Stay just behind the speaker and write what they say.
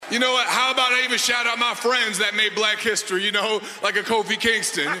You know what? How about I even shout out my friends that made Black history, you know, like a Kofi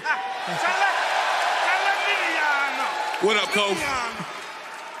Kingston. What up, Kofi?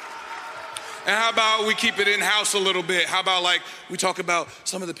 And how about we keep it in-house a little bit? How about, like, we talk about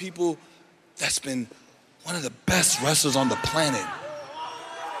some of the people that's been one of the best wrestlers on the planet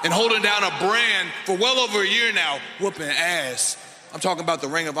and holding down a brand for well over a year now, whooping ass. I'm talking about the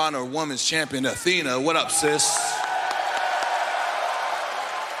Ring of Honor Women's Champion, Athena. What up, sis?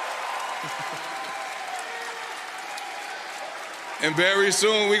 And very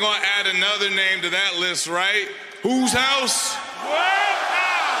soon, we're going to add another name to that list, right? Whose house?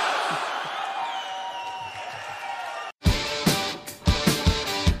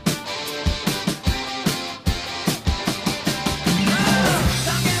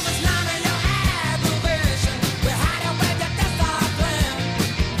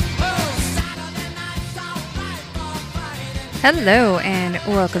 Hello and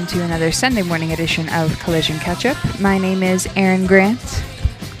welcome to another Sunday morning edition of Collision Catchup. My name is Erin Grant.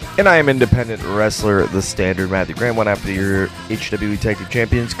 And I am independent wrestler, The Standard, Matthew Grant, one after your HWE Tag Team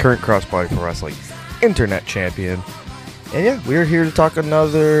Champions, current Crossbody Pro Wrestling Internet Champion. And yeah, we're here to talk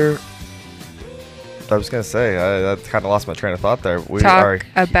another... I was going to say, I kind of lost my train of thought there. About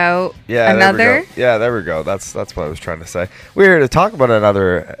another? There we go. That's what I was trying to say. We're here to talk about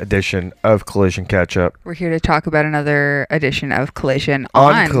another edition of Collision Catchup. We're here to talk about another edition of Collision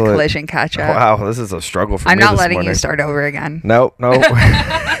on Collision Catchup. Wow, this is a struggle for me I'm not this letting morning. You start over again. No.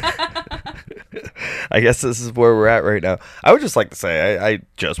 I guess this is where we're at right now. I would just like to say I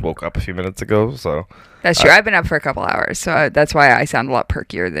just woke up a few minutes ago, so... That's true. I've been up for a couple hours, so that's why I sound a lot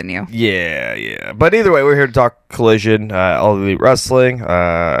perkier than you. Yeah. But either way, we're here to talk Collision, All Elite Wrestling.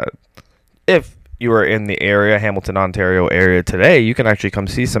 If you are in the area, Hamilton, Ontario area today, you can actually come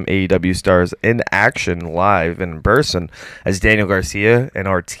see some AEW stars in action live in person, as Daniel Garcia and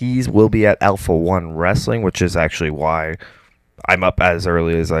Ortiz will be at Alpha One Wrestling, which is actually why I'm up as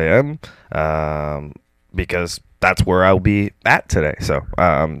early as I am, because that's where I'll be at today. So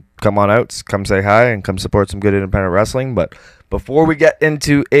come on out, come say hi, and come support some good independent wrestling. But before we get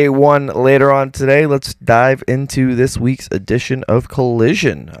into A1 later on today, let's dive into this week's edition of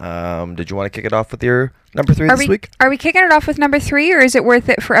Collision. Did you want to kick it off with your number 3 this week? Are we kicking it off with number 3, or is it worth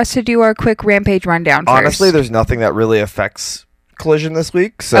it for us to do our quick Rampage rundown first? Honestly, there's nothing that really affects Collision this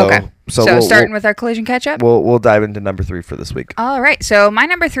week. So, okay. So starting with our Collision Catch-Up? We'll dive into number 3 for this week. All right. So my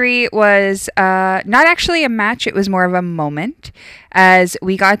number 3 was not actually a match. It was more of a moment, as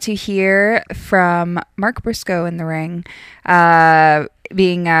we got to hear from Mark Briscoe in the ring,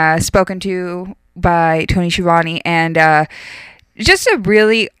 being spoken to by Tony Schiavone, and just a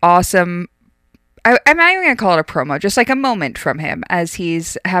really awesome... I'm not even going to call it a promo, just like a moment from him as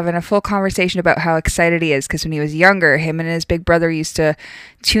he's having a full conversation about how excited he is, because when he was younger, him and his big brother used to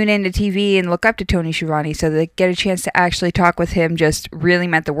tune into TV and look up to Tony Schiavone, so they get a chance to actually talk with him just really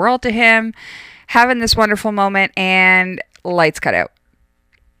meant the world to him. Having this wonderful moment, and lights cut out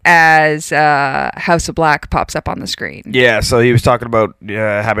as House of Black pops up on the screen. Yeah, so he was talking about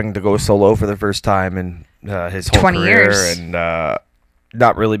having to go solo for the first time in his whole 20 career, years. And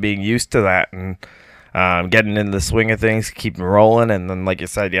not really being used to that, and getting in the swing of things, keeping rolling, and then, like you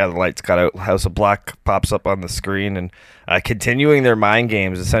said, the lights got out, House of Black pops up on the screen, and continuing their mind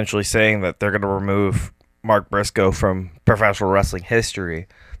games, essentially saying that they're going to remove Mark Briscoe from professional wrestling history.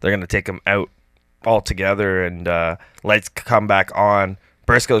 They're going to take him out altogether, and lights come back on.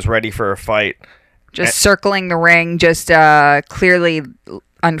 Briscoe's ready for a fight. Just circling the ring, just clearly...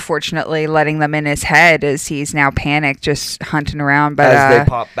 unfortunately letting them in his head as he's now panicked, just hunting around. But as they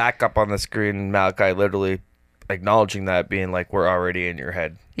pop back up on the screen, Malachi literally acknowledging that, being like, we're already in your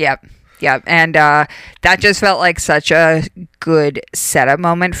head. Yep. And that just felt like such a good setup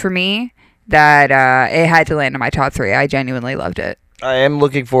moment for me that it had to land in my top 3. I genuinely loved it. I am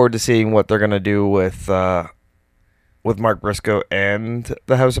looking forward to seeing what they're going to do with Mark Briscoe and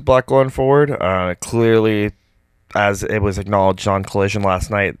the House of Black going forward. Clearly, as it was acknowledged on Collision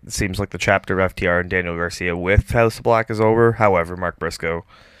last night, it seems like the chapter of FTR and Daniel Garcia with House of Black is over. However, Mark Briscoe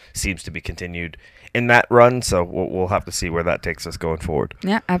seems to be continued in that run, so we'll have to see where that takes us going forward.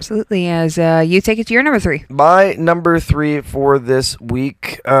 Yeah, absolutely. As you take it to your number 3. My number 3 for this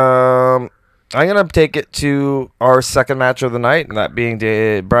week, I'm going to take it to our second match of the night, and that being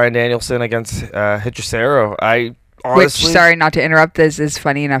Bryan Danielson against Hechicero. Which, sorry not to interrupt, this is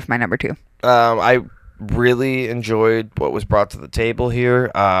funny enough my number 2. I really enjoyed what was brought to the table here.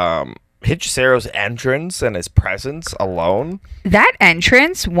 Hechicero's entrance and his presence alone. That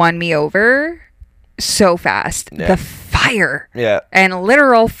entrance won me over so fast. Yeah. The fire. Yeah. And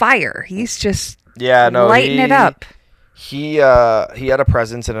literal fire. He's just lighting it up. He had a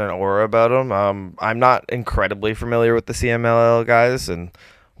presence and an aura about him. I'm not incredibly familiar with the CMLL guys and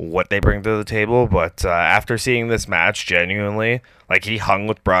what they bring to the table, but after seeing this match, genuinely, like, he hung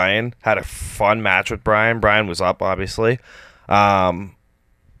with Bryan, had a fun match with Bryan. Bryan was up, obviously. Not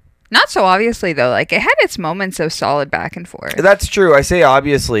so obviously, though. Like, it had its moments of solid back and forth. That's true. I say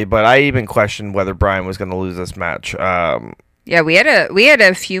obviously, but I even questioned whether Bryan was going to lose this match. Yeah, we had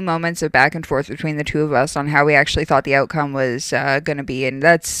a few moments of back and forth between the two of us on how we actually thought the outcome was going to be, and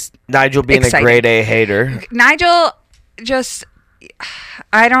that's Nigel being exciting. A grade A hater. Nigel just,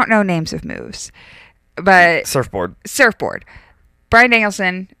 I don't know names of moves, but surfboard. Bryan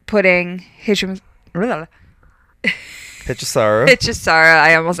Danielson putting Hechicero.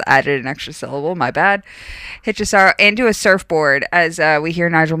 I almost added an extra syllable. My bad. Hechicero into a surfboard as we hear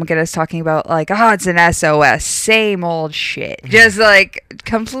Nigel McGuinness talking about, like, it's an SOS. Same old shit. Just, like,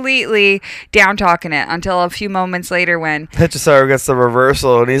 completely down-talking it until a few moments later when Hechicero gets the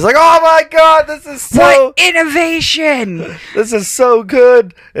reversal and he's like, oh my God, this is so... What innovation! This is so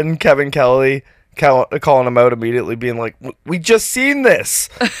good. And Kevin Kelly calling him out immediately, being like, we just seen this.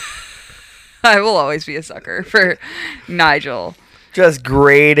 I will always be a sucker for Nigel. Just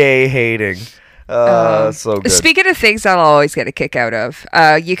grade A hating. So good. Speaking of things that I'll always get a kick out of,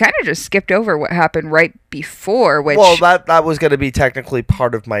 you kind of just skipped over what happened right before, which... Well, that was going to be technically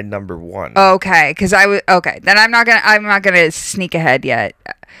part of my number one. Okay, because then I'm not gonna sneak ahead yet.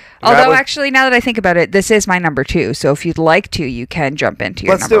 Although, actually, now that I think about it, this is my number two. So if you'd like to, you can jump into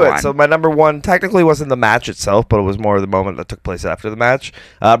your number one. Let's do it. So my number one technically wasn't the match itself, but it was more the moment that took place after the match.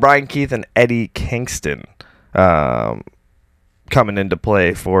 Bryan Keith and Eddie Kingston coming into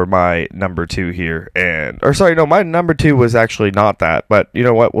play for my number two here. My number two was actually not that. But you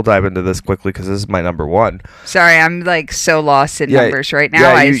know what? We'll dive into this quickly because this is my number one. Sorry, I'm like so lost in numbers right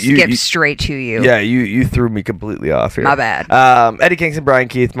now. I skipped straight to you. Yeah, you threw me completely off here. My bad. Eddie Kingston, Bryan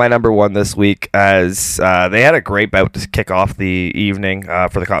Keith, my number one this week, as they had a great bout to kick off the evening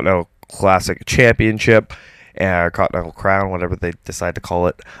for the Continental Classic Championship, Continental Crown, whatever they decide to call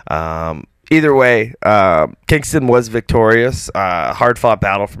it. Either way, Kingston was victorious. Hard-fought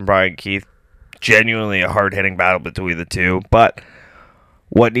battle from Bryan Keith. Genuinely a hard-hitting battle between the two. But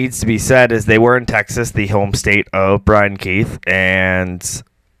what needs to be said is they were in Texas, the home state of Bryan Keith. And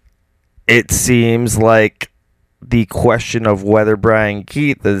it seems like the question of whether Bryan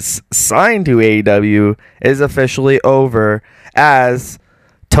Keith is signed to AEW is officially over, as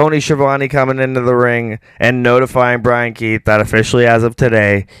Tony Schiavone coming into the ring and notifying Bryan Keith that officially as of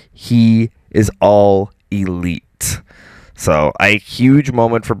today, he is all elite. So a huge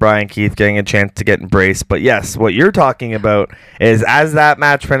moment for Bryan Keith getting a chance to get embraced. But yes, what you're talking about is as that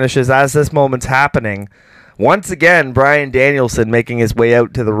match finishes, as this moment's happening, once again, Bryan Danielson making his way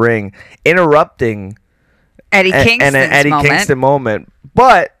out to the ring, interrupting Eddie Kingston moment.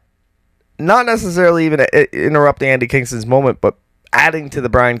 But not necessarily even interrupting Eddie Kingston's moment, but adding to the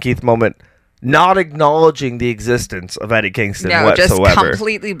Bryan Keith moment, not acknowledging the existence of Eddie Kingston whatsoever. Just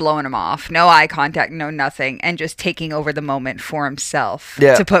completely blowing him off. No eye contact, no nothing, and just taking over the moment for himself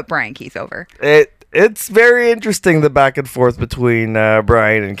to put Bryan Keith over. It's very interesting, the back and forth between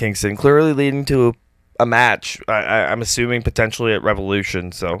Bryan and Kingston, clearly leading to a match. I'm assuming potentially at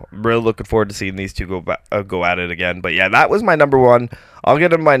Revolution, so I'm really looking forward to seeing these two go at it again. But yeah, that was my number one. I'll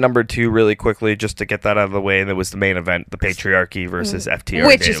get into my number two really quickly just to get that out of the way, and it was the main event, the Patriarchy versus FTR.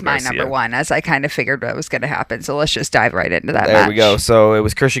 Which is my number one, as I kind of figured that was going to happen. So let's just dive right into that match. There we go. So it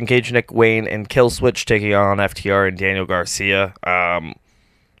was Christian Cage, Nick Wayne, and Killswitch taking on FTR and Daniel Garcia.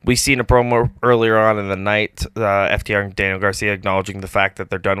 We seen a promo earlier on in the night, FTR and Daniel Garcia acknowledging the fact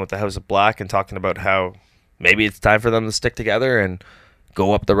that they're done with the House of Black and talking about how maybe it's time for them to stick together and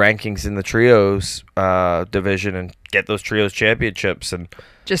go up the rankings in the trios division and get those trios championships, and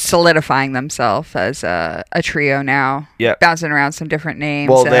just solidifying themselves as a trio now. Yeah, bouncing around some different names.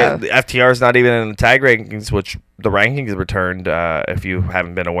 Well, the FTR is not even in the tag rankings, which the rankings returned. If you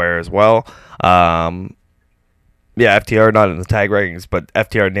haven't been aware as well. Yeah, FTR not in the tag rankings, but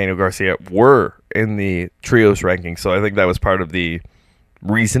FTR and Daniel Garcia were in the trios rankings. So I think that was part of the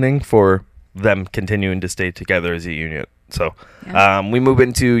reasoning for them continuing to stay together as a unit. So we move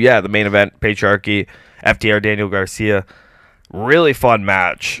into the main event, Patriarchy, FTR, Daniel Garcia. Really fun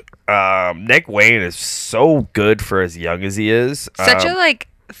match. Nick Wayne is so good for as young as he is. Such a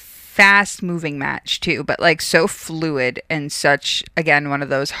fast moving match too, but so fluid, and such, again, one of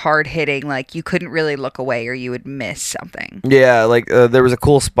those hard hitting, you couldn't really look away or you would miss something. Yeah, there was a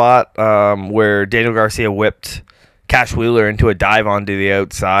cool spot where Daniel Garcia whipped Cash Wheeler into a dive onto the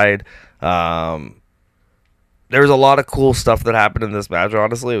outside. there was a lot of cool stuff that happened in this match.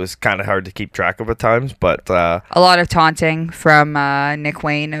 Honestly, it was kind of hard to keep track of at times, but a lot of taunting from Nick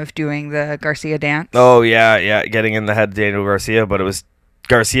Wayne of doing the Garcia dance. Oh yeah, getting in the head of Daniel Garcia, but it was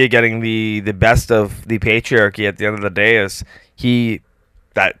Garcia getting the best of the Patriarchy at the end of the day as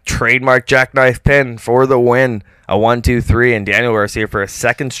that trademark jackknife pin for the win, a 1-2-3, and Daniel Garcia for a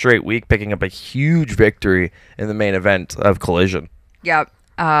second straight week picking up a huge victory in the main event of Collision. Yep.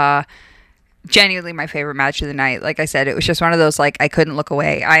 Genuinely my favorite match of the night. Like I said, it was just one of those, like, I couldn't look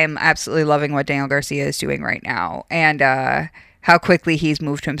away. I am absolutely loving what Daniel Garcia is doing right now, and how quickly he's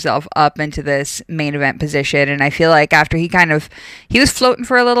moved himself up into this main event position. And I feel like after he was floating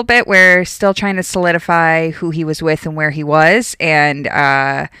for a little bit, we're still trying to solidify who he was with and where he was, and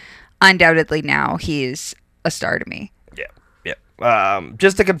undoubtedly now he's a star to me. Yeah.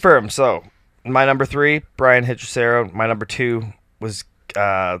 Just to confirm, so my number 3, Bryan Hechicero. My number 2 was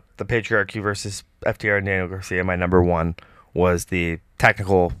the Patriarchy versus FTR and Daniel Garcia. My number 1 was the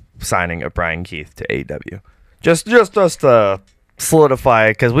technical signing of Bryan Keith to AEW. Just to solidify,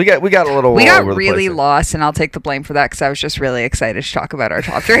 because we got a little. We got really lost, and I'll take the blame for that because I was just really excited to talk about our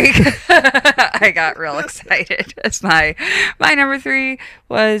top 3. I got real excited. That's my number 3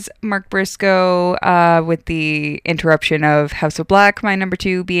 was Mark Briscoe with the interruption of House of Black. My number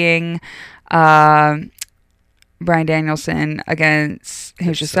 2 being Bryan Danielson against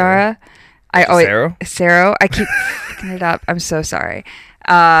Hechicero. Hechicero. I keep picking it up. I'm so sorry.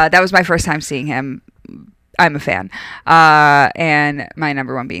 That was my first time seeing him. I'm a fan. And my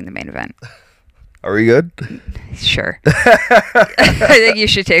number 1 being the main event. Are we good? Sure. I think you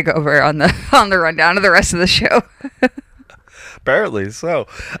should take over on the rundown of the rest of the show. Apparently so.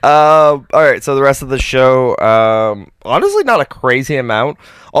 All right, so the rest of the show, honestly, not a crazy amount.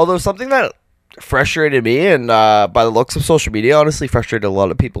 Although something that frustrated me, and by the looks of social media, honestly frustrated a lot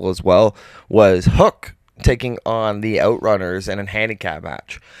of people as well, was Hook taking on the Outrunners in a handicap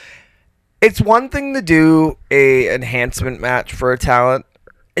match. It's one thing to do a enhancement match for a talent.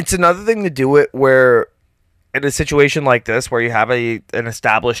 It's another thing to do it where, in a situation like this, where you have an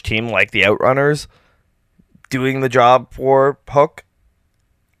established team like the Outrunners doing the job for Hook.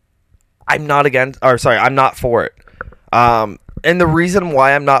 I'm not for it. And the reason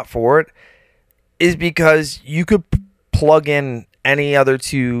why I'm not for it is because you could plug in any other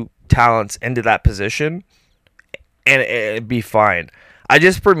 2 talents into that position and it'd be fine.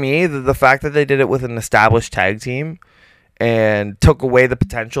 For me, the fact that they did it with an established tag team and took away the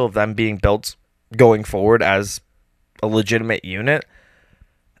potential of them being built going forward as a legitimate unit.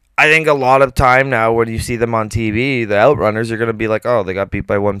 I think a lot of time now when you see them on TV, the Outrunners are going to be like, oh, they got beat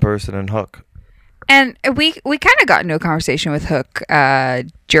by one person in Hook. And we kind of got into a conversation with Hook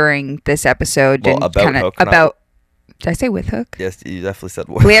during this episode. Well, about Hook. Did I say with Hook? Yes, you definitely said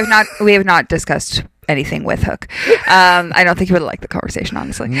with. We have not discussed anything with Hook. I don't think he would like the conversation,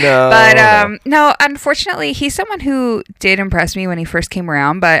 honestly. No, unfortunately, he's someone who did impress me when he first came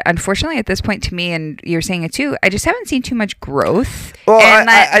around, but unfortunately at this point to me, and you're saying it too, I just haven't seen too much growth. Well,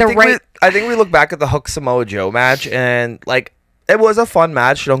 I think we look back at the Hook Samoa Joe match, and like it was a fun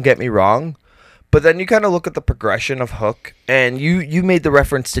match, don't get me wrong, but then you kind of look at the progression of Hook, and you made the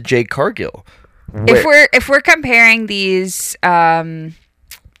reference to Jade Cargill. If we're comparing these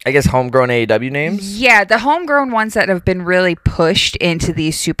I guess homegrown AEW names? Yeah, the homegrown ones that have been really pushed into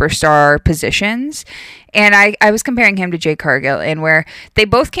these superstar positions. And I was comparing him to Jade Cargill, and where they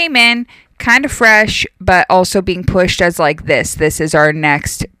both came in kind of fresh, but also being pushed as like this is our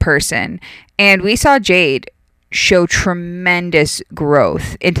next person. And we saw Jade show tremendous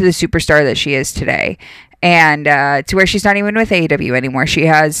growth into the superstar that she is today. And to where she's not even with AEW anymore. She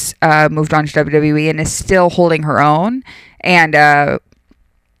has moved on to WWE and is still holding her own. And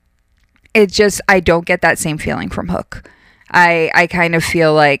it just, I don't get that same feeling from Hook. I kind of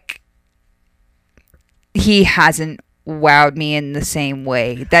feel like he hasn't wowed me in the same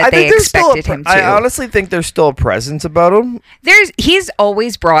way that they expected him to. I honestly think there's still a presence about him. He's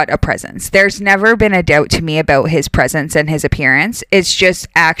always brought a presence. There's never been a doubt to me about his presence and his appearance. It's just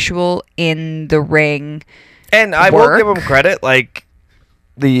actual in the ring. And I will give him credit, like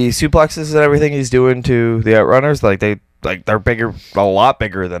the suplexes and everything he's doing to the Outrunners, they're bigger, a lot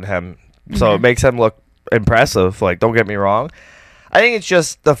bigger than him. So it makes him look impressive. Like, don't get me wrong. I think it's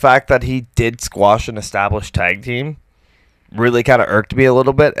just the fact that he did squash an established tag team really kind of irked me a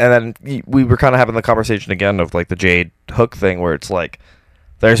little bit. And then we were kind of having the conversation again of like the Jade Hook thing, where it's like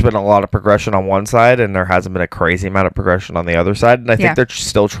there's been a lot of progression on one side and there hasn't been a crazy amount of progression on the other side. And I think they're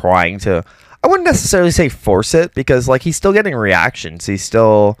still trying to, I wouldn't necessarily say force it, because like he's still getting reactions. He's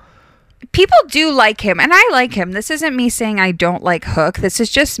still people do like him, and I like him. This isn't me saying I don't like Hook. This is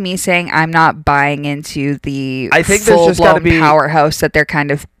just me saying I'm not buying into the full-blown powerhouse that they're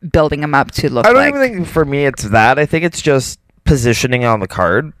kind of building him up to look like. I don't even think for me it's that. I think it's just positioning on the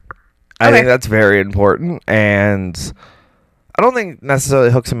card. I think that's very important, and I don't think necessarily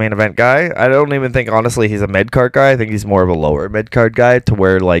Hook's a main event guy. I don't even think, honestly, he's a mid-card guy. I think he's more of a lower mid-card guy to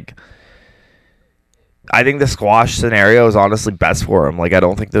where, like, I think the squash scenario is honestly best for him. Like, I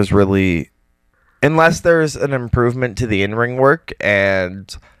don't think there's really, unless there's an improvement to the in-ring work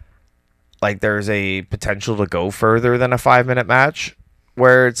and, like, there's a potential to go further than a 5-minute match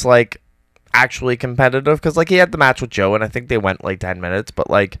where it's, like, actually competitive. Because, like, he had the match with Joe, and I think they went, like, 10 minutes, but,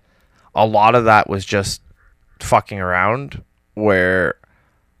 like, a lot of that was just fucking around, where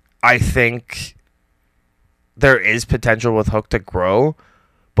I think there is potential with Hook to grow,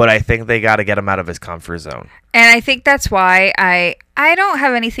 but I think they got to get him out of his comfort zone. And I think that's why I don't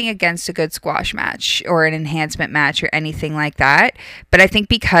have anything against a good squash match or an enhancement match or anything like that. But I think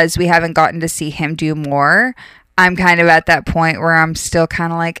because we haven't gotten to see him do more, I'm kind of at that point where I'm still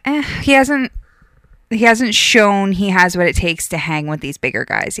kind of like, he hasn't shown he has what it takes to hang with these bigger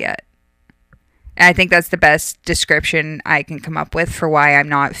guys yet. And I think that's the best description I can come up with for why I'm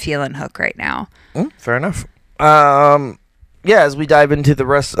not feeling Hook right now. Fair enough. As we dive into the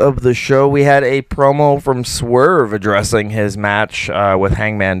rest of the show, we had a promo from Swerve addressing his match with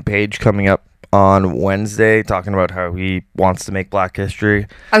Hangman Page coming up on Wednesday, talking about how he wants to make Black history.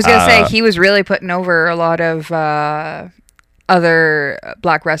 I was going to say, he was really putting over a lot of other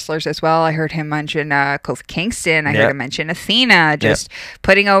Black wrestlers as well. I heard him mention Kofi Kingston. I heard him mention Athena, just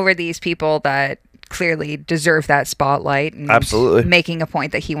putting over these people that clearly deserve that spotlight, and absolutely making a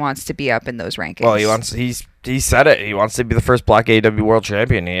point that he wants to be up in those rankings. Well, he said it. He wants to be the first Black AEW World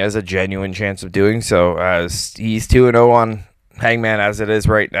Champion. He has a genuine chance of doing so, as he's 2-0 on Hangman as it is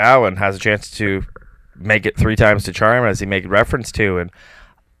right now, and has a chance to make it 3 times to charm, as he made reference to. And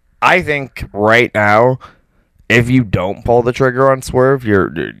I think right now, if you don't pull the trigger on Swerve,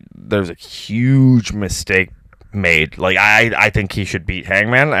 there's a huge mistake made. Like, I think he should beat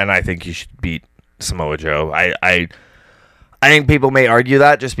Hangman, and I think he should beat Samoa Joe. I think people may argue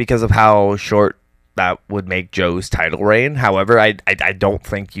that just because of how short that would make Joe's title reign. However, I don't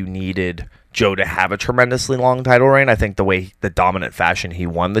think you needed Joe to have a tremendously long title reign. I think the dominant fashion he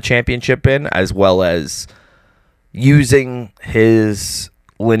won the championship in, as well as using his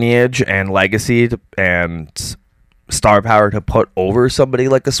lineage and legacy and star power to put over somebody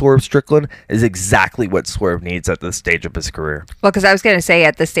like a Swerve Strickland, is exactly what Swerve needs at this stage of his career. Well, because I was going to say,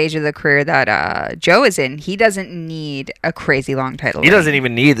 at the stage of the career that Joe is in, he doesn't need a crazy long title. He doesn't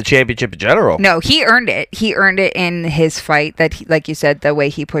even need the championship in general. No, he earned it. He earned it in his fight, that like you said, the way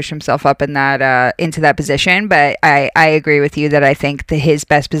he pushed himself up in that into that position. But I agree with you that I think his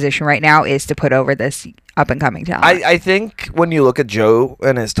best position right now is to put over this up-and-coming talent. I think when you look at Joe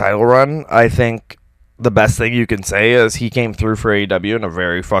and his title run, I think the best thing you can say is he came through for AEW in a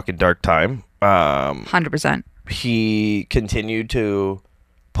very fucking dark time. 100%. He continued to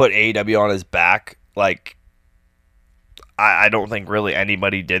put AEW on his back. Like, I don't think really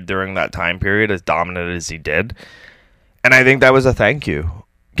anybody did during that time period as dominant as he did. And I think that was a thank you,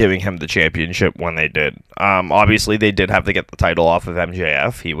 giving him the championship when they did. Obviously, they did have to get the title off of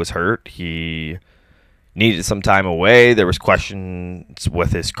MJF. He was hurt. He needed some time away. There was questions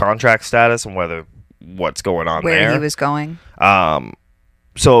with his contract status and what's going on there. Where he was going.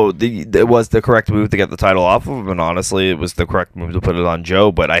 So it was the correct move to get the title off of him, and honestly, it was the correct move to put it on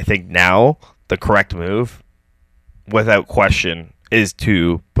Joe. But I think now the correct move, without question, is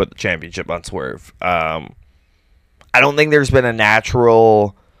to put the championship on Swerve. I don't think there's been a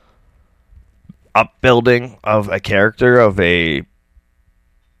natural upbuilding of a character, of a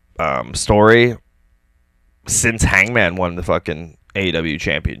story, since Hangman won the fucking AEW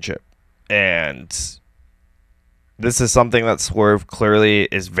championship. And this is something that Swerve clearly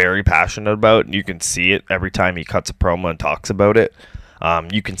is very passionate about. You can see it every time he cuts a promo and talks about it.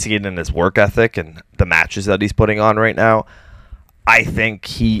 You can see it in his work ethic and the matches that he's putting on right now. I think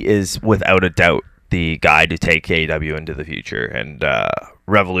he is, without a doubt, the guy to take AEW into the future. And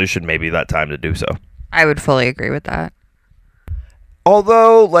Revolution may be that time to do so. I would fully agree with that.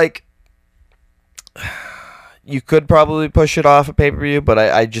 Although, like, you could probably push it off a pay-per-view, but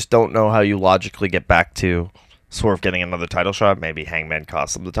I just don't know how you logically get back to Swerve getting another title shot. Maybe Hangman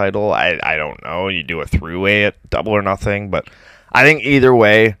costs him the title. I don't know. You do a three-way at Double or Nothing, but I think either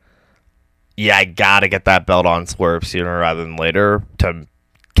way, I gotta get that belt on Swerve sooner rather than later to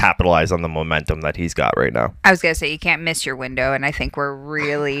capitalize on the momentum that he's got right now. I was gonna say, you can't miss your window, and I think we're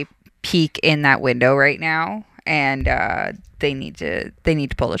really peak in that window right now. and they need to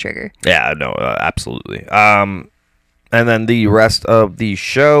pull the trigger. Yeah, no, absolutely. And then the rest of the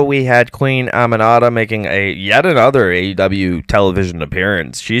show, we had Queen Aminata making yet another AEW television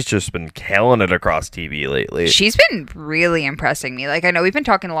appearance. She's just been killing it across TV lately. She's been really impressing me. Like, I know we've been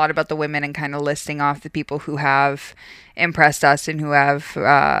talking a lot about the women and kind of listing off the people who have impressed us and who have,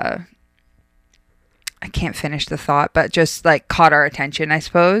 I can't finish the thought, but just like caught our attention, I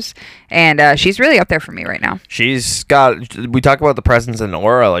suppose. And she's really up there for me right now. We talk about the presence and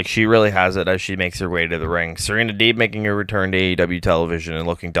aura, like she really has it as she makes her way to the ring. Serena Deeb making her return to AEW television and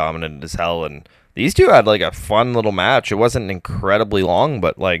looking dominant as hell. And these two had like a fun little match. It wasn't incredibly long,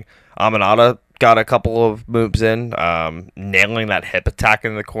 but like Aminata got a couple of moves in, nailing that hip attack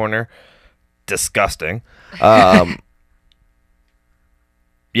in the corner. Disgusting.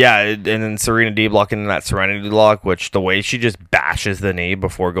 Yeah, and then Serena Deeb locking in that Serenity lock, which the way she just bashes the knee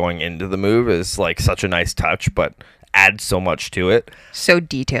before going into the move is like such a nice touch, but adds so much to it. So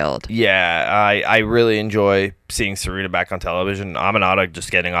detailed. Yeah, I really enjoy seeing Serena back on television. Aminata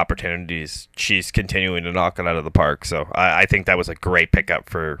just getting opportunities. She's continuing to knock it out of the park, so I think that was a great pickup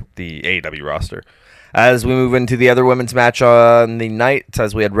for the AEW roster. As we move into the other women's match on the night,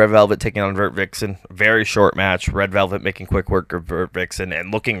 as we had Red Velvet taking on Vertvixen. Very short match. Red Velvet making quick work of Vertvixen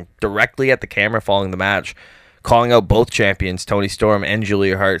and looking directly at the camera following the match, calling out both champions, Toni Storm and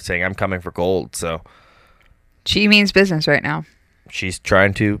Julia Hart, saying, "I'm coming for gold." So she means business right now. She's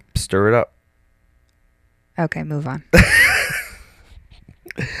trying to stir it up. Okay, move on.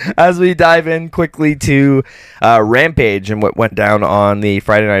 As we dive in quickly to Rampage and what went down on the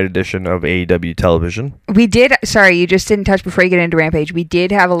Friday night edition of AEW television. We did, sorry, you just didn't touch before you get into Rampage. We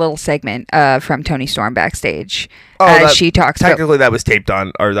did have a little segment from Toni Storm backstage. She talks technically that was taped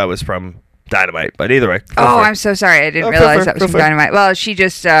on, or that was from Dynamite, but either way. I'm so sorry. I didn't realize that was from Dynamite. Well, she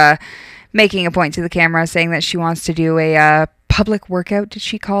just making a point to the camera saying that she wants to do a public workout, did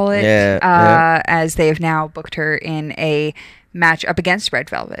she call it? Yeah. As they have now booked her in a match up against Red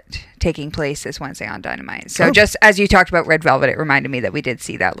Velvet taking place this Wednesday on Dynamite. So just as you talked about Red Velvet, it reminded me that we did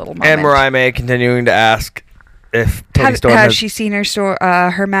see that little moment. And Mariah May continuing to ask if Toni Storm has she seen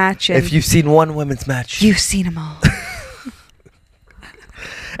her match. And if you've seen one women's match. You've seen them all.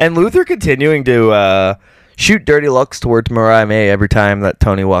 And Luther continuing to shoot dirty looks towards Mariah May every time that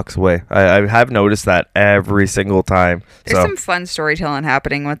Toni walks away. I have noticed that every single time. There's some fun storytelling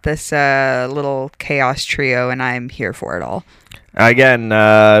happening with this little chaos trio, and I'm here for it all. Again,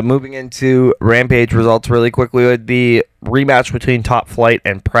 moving into Rampage results really quickly with the rematch between Top Flight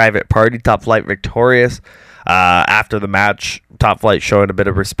and Private Party. Top Flight victorious. After the match, Top Flight showing a bit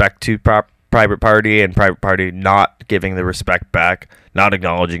of respect to Private Party, and Private Party not giving the respect back, not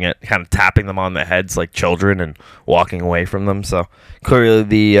acknowledging it, kind of tapping them on the heads like children and walking away from them. So clearly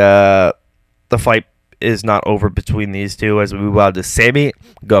the fight is not over between these two as we move on to Sammy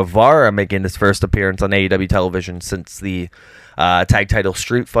Guevara making his first appearance on AEW television since the tag title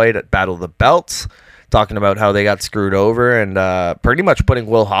street fight at Battle of the Belts, talking about how they got screwed over and pretty much putting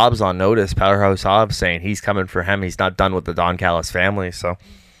Will Hobbs on notice, Powerhouse Hobbs, saying he's coming for him. He's not done with the Don Callis family. So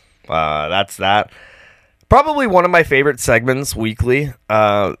that's that. Probably one of my favorite segments weekly,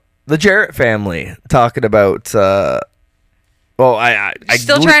 the Jarrett family talking about I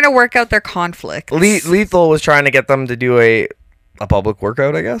still trying to work out their conflicts. Lethal was trying to get them to do a public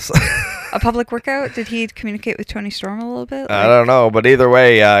workout, I guess. A public workout? Did he communicate with Toni Storm a little bit? I don't know, but either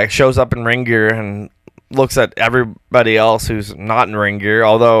way, shows up in ring gear and looks at everybody else who's not in ring gear,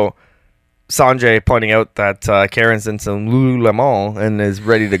 although Sanjay pointing out that Karen's in some Lululemon and is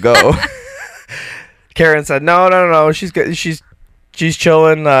ready to go. Karen said, no, she's good. She's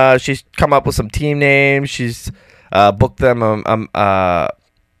chilling. She's come up with some team names. She's booked them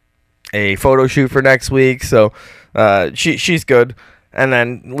a photo shoot for next week, so she's good. And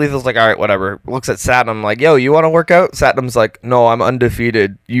then Lethal's like, all right, whatever. Looks at Satnam like, yo, you want to work out? Satnam's like, no, I'm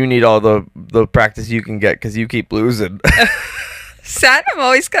undefeated. You need all the practice you can get because you keep losing. Satnam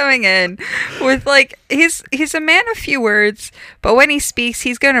always coming in with like he's a man of few words, but when he speaks,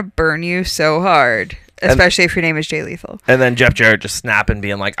 he's gonna burn you so hard. Especially if your name is Jay Lethal. And then Jeff Jarrett just snapping,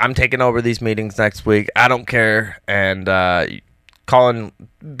 being like, I'm taking over these meetings next week. I don't care. And Colin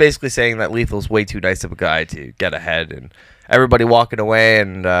basically saying that Lethal's way too nice of a guy to get ahead. And everybody walking away,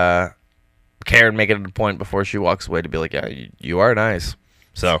 and Karen making it a point before she walks away to be like, yeah, you are nice.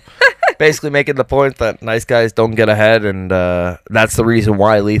 So basically making the point that nice guys don't get ahead. And that's the reason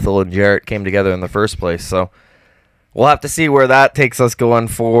why Lethal and Jarrett came together in the first place. So we'll have to see where that takes us going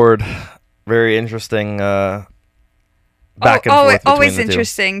forward. Very interesting back and forth between always the two.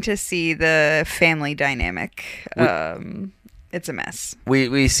 Interesting to see the family dynamic. It's a mess.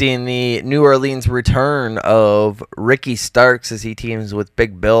 We've seen the New Orleans return of Ricky Starks as he teams with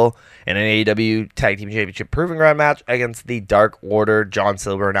Big Bill in an AEW Tag Team Championship Proving Ground match against the Dark Order, John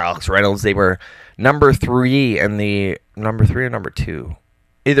Silver and Alex Reynolds. They were number 3 or number 2.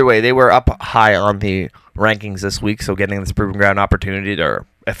 Either way, they were up high on the rankings this week, so getting this Proving Ground opportunity to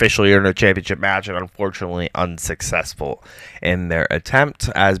officially earn a championship match, and unfortunately unsuccessful in their attempt,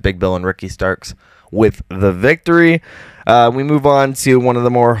 as Big Bill and Ricky Starks with the victory. We move on to one of the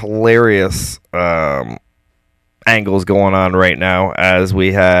more hilarious angles going on right now, as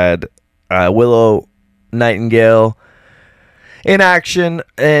we had Willow Nightingale in action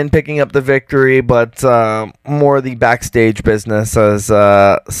and picking up the victory, but more the backstage business as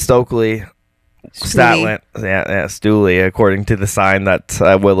Stokely Stooley, according to the sign that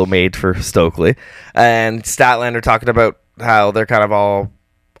Willow made for Stokely, and Statlander talking about how they're kind of all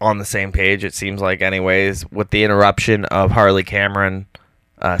on the same page, it seems like, anyways, with the interruption of Harley Cameron,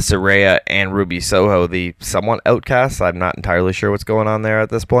 Saraya, and Ruby Soho, the somewhat outcasts. I'm not entirely sure what's going on there at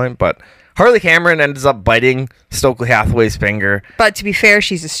this point, but Harley Cameron ends up biting Stokely Hathaway's finger. But to be fair,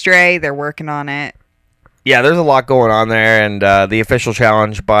 she's a stray. They're working on it. Yeah, there's a lot going on there, and the official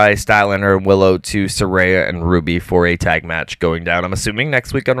challenge by Statlander and Willow to Saraya and Ruby for a tag match going down, I'm assuming,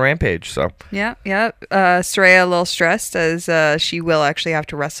 next week on Rampage. So Yeah. Saraya a little stressed as she will actually have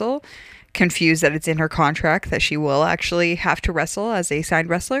to wrestle. Confused that it's in her contract that she will actually have to wrestle as a signed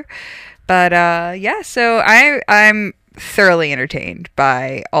wrestler. But so I'm thoroughly entertained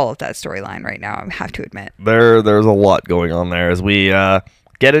by all of that storyline right now, I have to admit. There's a lot going on there as we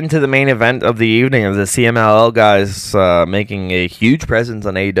get into the main event of the evening of the CMLL guys making a huge presence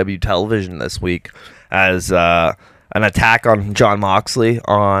on AEW television this week as an attack on Jon Moxley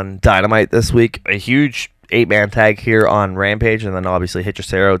on Dynamite this week. A huge 8-man tag here on Rampage, and then obviously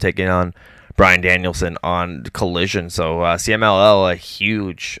Hechicero taking on Bryan Danielson on Collision. So CMLL, a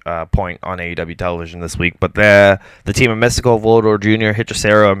huge point on AEW television this week. But the team of Mystical, Volador Jr.,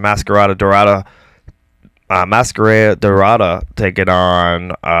 Hechicero, and Masquerada Dorada taking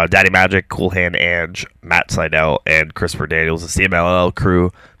on Daddy Magic, Cool Hand Edge, Matt Sydal, and Christopher Daniels. The CMLL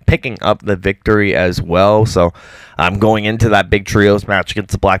crew picking up the victory as well. So I'm going into that big trios match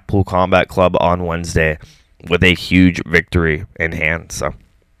against the Blackpool Combat Club on Wednesday with a huge victory in hand. So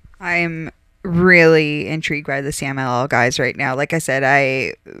I'm really intrigued by the CMLL guys right now. Like I said,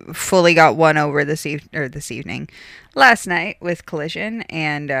 I fully got won over this evening, last night with Collision,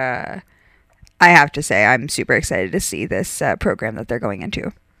 and I have to say I'm super excited to see this program that they're going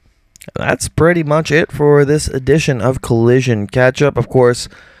into. That's pretty much it for this edition of Collision Catchup. Of course,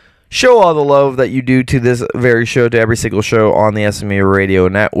 show all the love that you do to this very show, to every single show on the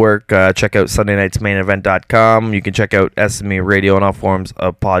SNMERadio network. Check out SundayNightsMainEvent.com. You can check out SNMERadio on all forms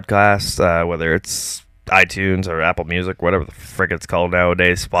of podcasts, whether it's iTunes or Apple Music, whatever the frick it's called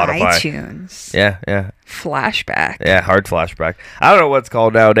nowadays, Spotify. iTunes. Yeah. Flashback. Yeah, hard flashback. I don't know what it's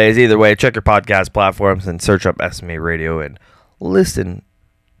called nowadays. Either way, check your podcast platforms and search up SNMERadio and listen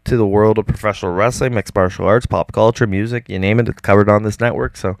to the world of professional wrestling, mixed martial arts, pop culture, music, you name it, it's covered on this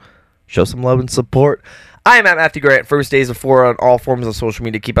network. So show some love and support. I am at Matthew Grant, first days of 4 on all forms of social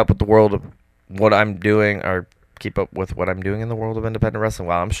media. Keep up with the world of what I'm doing, or keep up with what I'm doing in the world of independent wrestling.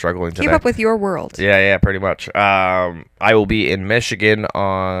 Wow, I'm struggling today. Keep up with your world. Yeah, pretty much. I will be in Michigan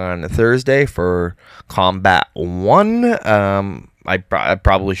on Thursday for Combat 1. I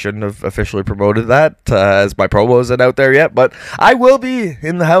probably shouldn't have officially promoted that as my promo isn't out there yet, but I will be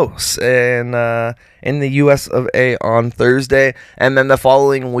in the house in the US of A on Thursday, and then the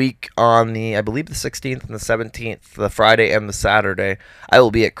following week on I believe the 16th and the 17th, the Friday and the Saturday, I will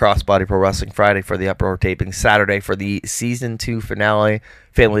be at Crossbody Pro Wrestling. Friday for the Uproar taping, Saturday for the Season 2 finale,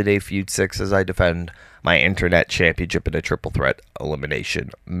 Family Day Feud 6, as I defend my Internet Championship in a triple threat elimination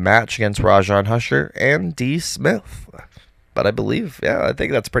match against Rajan Husher and D. Smith. But I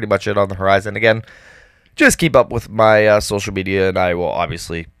think that's pretty much it on the horizon. Again, just keep up with my social media, and I will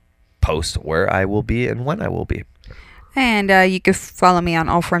obviously post where I will be and when I will be. And you can follow me on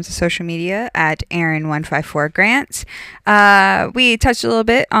all forms of social media at Erin154Grant. We touched a little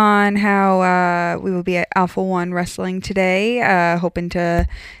bit on how we will be at Alpha One Wrestling today, hoping to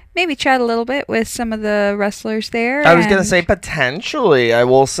maybe chat a little bit with some of the wrestlers there. I was going to say potentially, I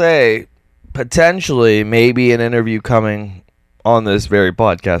will say, potentially, maybe an interview coming on this very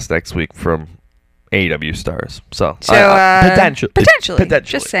podcast next week from AEW stars. So potentially.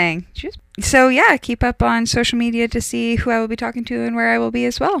 Just saying. So yeah, keep up on social media to see who I will be talking to and where I will be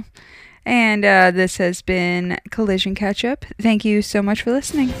as well. And this has been Collision Catchup. Thank you so much for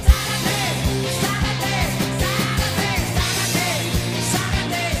listening.